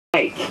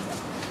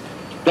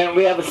Then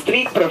we have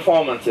street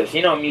performances,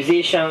 you know,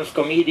 musicians,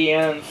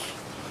 comedians.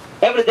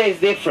 Every day is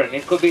different.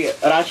 It could be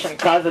Russian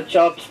casa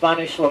chop,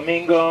 Spanish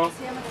flamingo.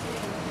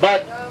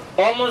 But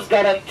almost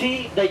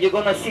guarantee that you're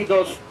gonna see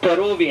those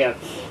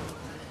Peruvians.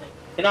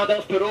 You know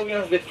those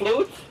Peruvians with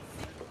flutes?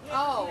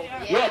 Oh,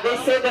 yeah. Yeah, they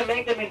say they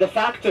make them in the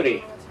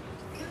factory.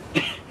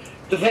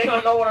 Does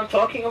anyone know what I'm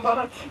talking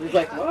about? It's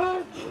like,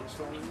 what?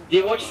 Do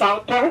you watch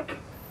South Park?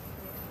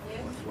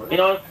 You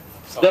know,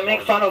 they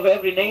make fun of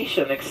every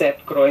nation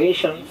except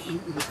Croatians.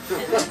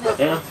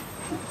 Yeah.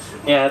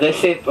 Yeah, they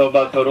say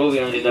about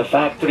Peruvians in the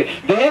factory.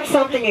 They have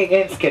something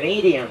against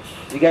Canadians.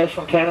 You guys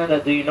from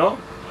Canada, do you know?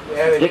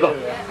 Yeah, They go,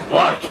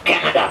 what,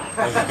 Canada?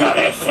 The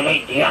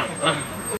wrestling, yeah.